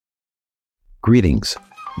Greetings,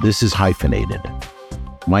 this is Hyphenated.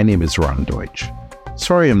 My name is Ron Deutsch.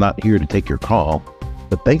 Sorry I'm not here to take your call,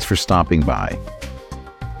 but thanks for stopping by.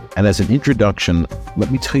 And as an introduction,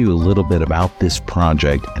 let me tell you a little bit about this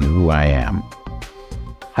project and who I am.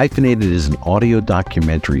 Hyphenated is an audio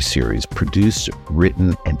documentary series produced,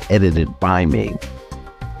 written, and edited by me.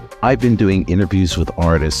 I've been doing interviews with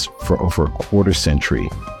artists for over a quarter century.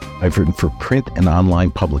 I've written for print and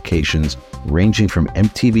online publications ranging from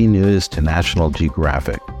MTV News to National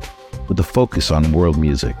Geographic, with a focus on world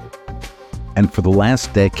music. And for the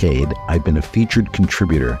last decade, I've been a featured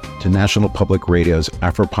contributor to National Public Radio's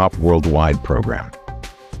Afropop Worldwide program.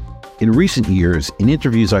 In recent years, in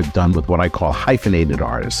interviews I've done with what I call hyphenated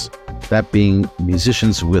artists, that being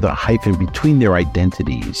musicians with a hyphen between their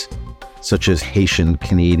identities, such as Haitian,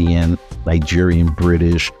 Canadian, Nigerian,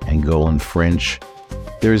 British, Angolan, French,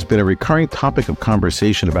 there has been a recurring topic of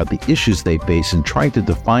conversation about the issues they face in trying to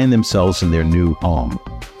define themselves in their new home,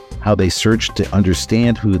 how they search to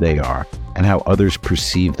understand who they are and how others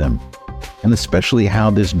perceive them, and especially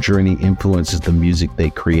how this journey influences the music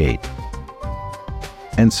they create.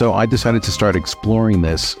 And so I decided to start exploring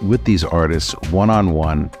this with these artists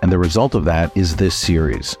one-on-one, and the result of that is this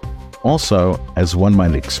series. Also, as one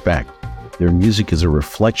might expect, their music is a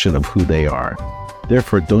reflection of who they are.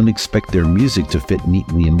 Therefore, don't expect their music to fit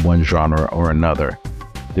neatly in one genre or another.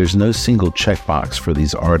 There's no single checkbox for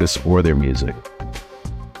these artists or their music.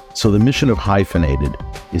 So the mission of Hyphenated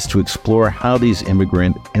is to explore how these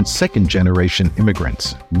immigrant and second-generation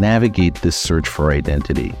immigrants navigate this search for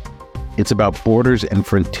identity. It's about borders and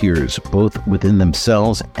frontiers, both within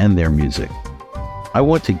themselves and their music. I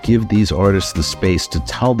want to give these artists the space to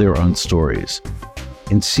tell their own stories.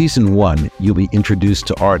 In Season 1, you'll be introduced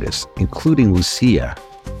to artists, including Lucia,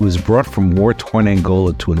 who was brought from war-torn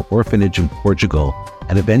Angola to an orphanage in Portugal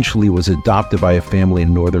and eventually was adopted by a family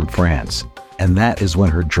in northern France. And that is when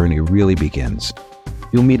her journey really begins.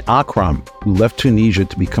 You'll meet Akram, who left Tunisia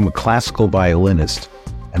to become a classical violinist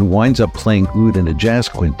and winds up playing oud in a jazz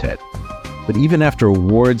quintet. But even after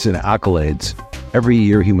awards and accolades, every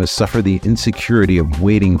year he must suffer the insecurity of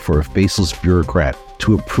waiting for a faceless bureaucrat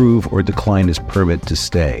to approve or decline his permit to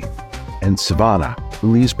stay. And Savannah,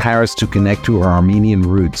 who leaves Paris to connect to her Armenian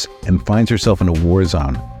roots and finds herself in a war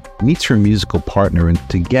zone, meets her musical partner, and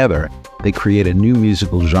together they create a new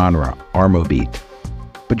musical genre, Armobeat.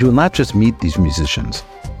 But you'll not just meet these musicians,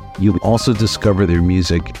 you'll also discover their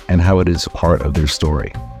music and how it is part of their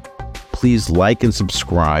story. Please like and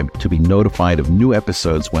subscribe to be notified of new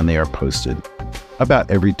episodes when they are posted, about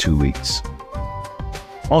every 2 weeks.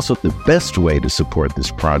 Also, the best way to support this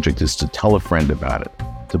project is to tell a friend about it,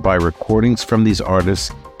 to buy recordings from these artists,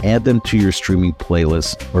 add them to your streaming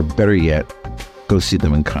playlist, or better yet, go see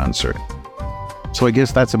them in concert. So I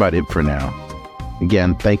guess that's about it for now.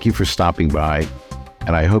 Again, thank you for stopping by,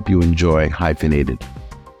 and I hope you enjoy Hyphenated.